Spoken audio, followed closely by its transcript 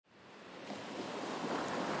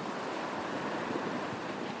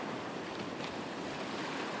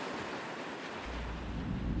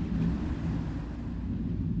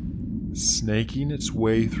snaking its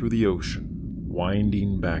way through the ocean,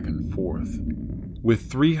 winding back and forth.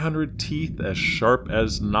 With 300 teeth as sharp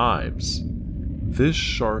as knives, this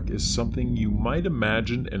shark is something you might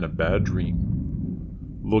imagine in a bad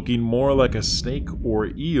dream. Looking more like a snake or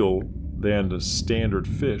eel than a standard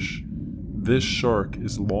fish, this shark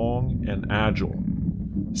is long and agile.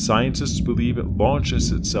 Scientists believe it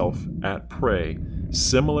launches itself at prey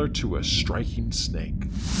similar to a striking snake.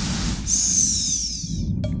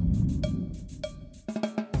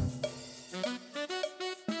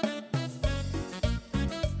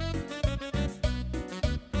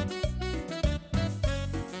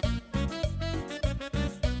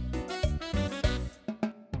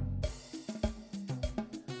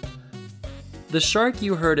 The shark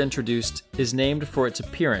you heard introduced is named for its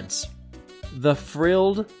appearance. The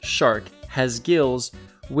frilled shark has gills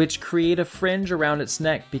which create a fringe around its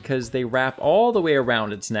neck because they wrap all the way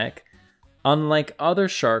around its neck, unlike other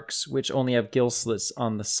sharks which only have gill slits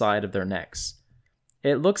on the side of their necks.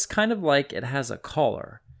 It looks kind of like it has a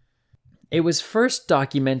collar. It was first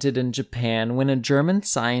documented in Japan when a German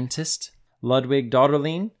scientist, Ludwig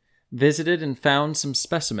Dotterlein, visited and found some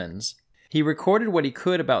specimens. He recorded what he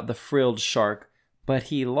could about the frilled shark, but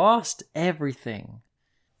he lost everything.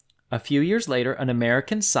 A few years later, an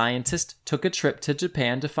American scientist took a trip to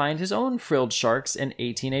Japan to find his own frilled sharks in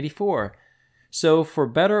 1884. So, for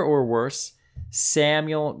better or worse,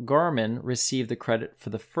 Samuel Garman received the credit for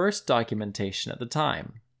the first documentation at the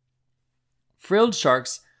time. Frilled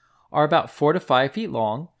sharks are about 4 to 5 feet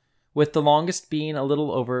long, with the longest being a little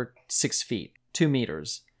over 6 feet, 2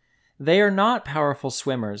 meters. They are not powerful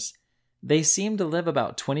swimmers. They seem to live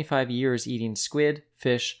about 25 years eating squid,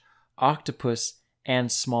 fish, octopus,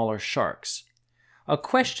 and smaller sharks. A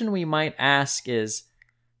question we might ask is,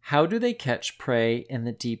 how do they catch prey in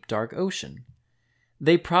the deep, dark ocean?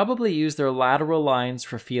 They probably use their lateral lines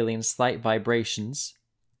for feeling slight vibrations,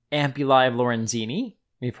 ampullae of Lorenzini,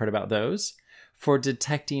 we've heard about those, for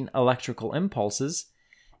detecting electrical impulses,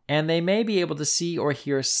 and they may be able to see or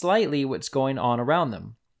hear slightly what's going on around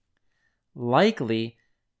them. Likely,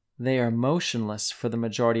 they are motionless for the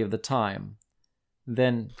majority of the time,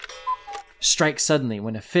 then strike suddenly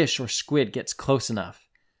when a fish or squid gets close enough.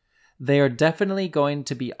 They are definitely going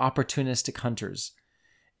to be opportunistic hunters.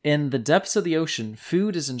 In the depths of the ocean,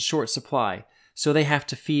 food is in short supply, so they have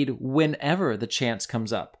to feed whenever the chance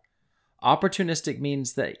comes up. Opportunistic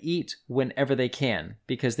means they eat whenever they can,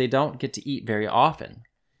 because they don't get to eat very often.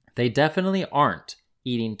 They definitely aren't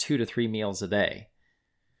eating 2 to 3 meals a day.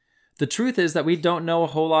 The truth is that we don't know a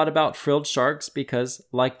whole lot about frilled sharks because,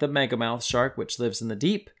 like the megamouth shark, which lives in the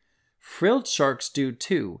deep, frilled sharks do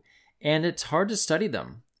too, and it's hard to study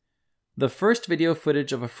them. The first video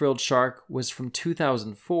footage of a frilled shark was from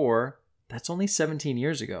 2004, that's only 17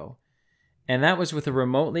 years ago, and that was with a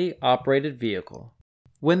remotely operated vehicle.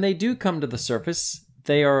 When they do come to the surface,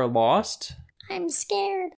 they are lost. I'm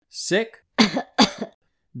scared. Sick.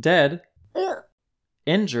 Dead. Ugh.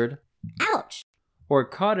 Injured. Ouch. Or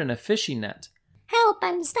caught in a fishing net. Help,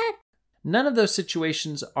 I'm stuck. None of those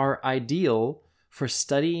situations are ideal for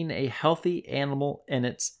studying a healthy animal in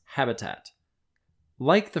its habitat.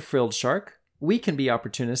 Like the frilled shark, we can be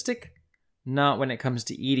opportunistic, not when it comes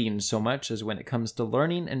to eating so much as when it comes to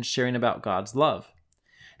learning and sharing about God's love.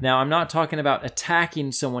 Now, I'm not talking about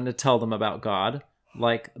attacking someone to tell them about God,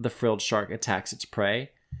 like the frilled shark attacks its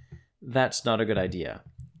prey. That's not a good idea.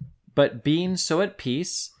 But being so at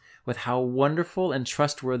peace with how wonderful and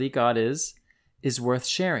trustworthy God is worth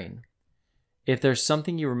sharing. If there's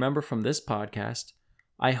something you remember from this podcast,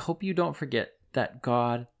 I hope you don't forget that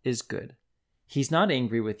God is good. He's not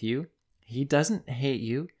angry with you. He doesn't hate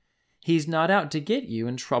you. He's not out to get you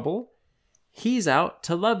in trouble. He's out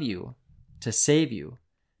to love you, to save you,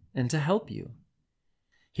 and to help you.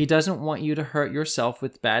 He doesn't want you to hurt yourself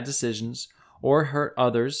with bad decisions or hurt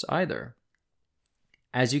others either.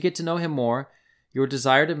 As you get to know him more, your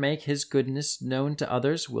desire to make his goodness known to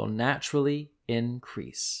others will naturally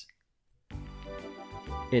increase.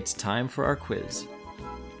 It's time for our quiz.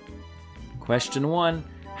 Question 1.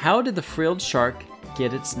 How did the frilled shark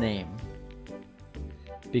get its name?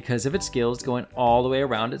 Because of its gills going all the way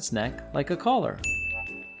around its neck like a collar.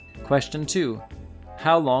 Question 2.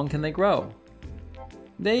 How long can they grow?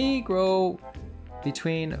 They grow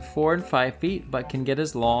between 4 and 5 feet, but can get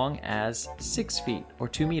as long as 6 feet or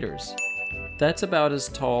 2 meters. That's about as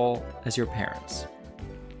tall as your parents.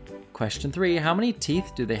 Question 3. How many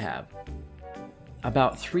teeth do they have?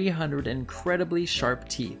 About 300 incredibly sharp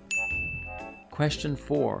teeth. Question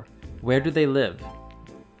 4. Where do they live?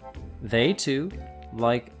 They too,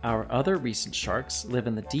 like our other recent sharks, live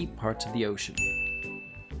in the deep parts of the ocean.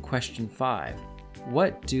 Question 5.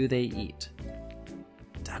 What do they eat?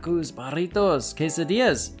 Tacos, burritos,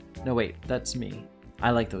 quesadillas. No, wait, that's me.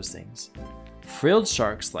 I like those things. Frilled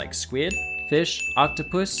sharks like squid, fish,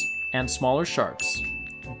 octopus, and smaller sharks,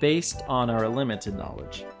 based on our limited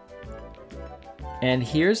knowledge. And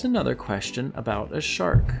here's another question about a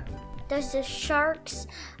shark. Does the shark's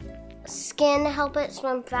skin help it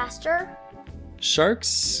swim faster?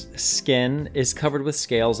 Shark's skin is covered with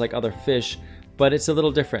scales like other fish, but it's a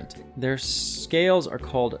little different. Their scales are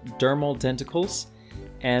called dermal denticles,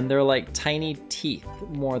 and they're like tiny teeth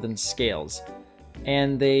more than scales.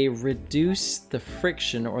 And they reduce the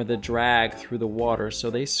friction or the drag through the water, so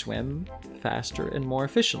they swim faster and more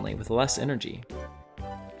efficiently with less energy.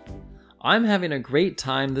 I'm having a great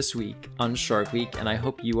time this week on Shark Week, and I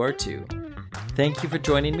hope you are too. Thank you for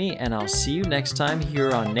joining me, and I'll see you next time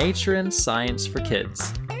here on Nature and Science for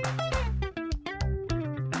Kids.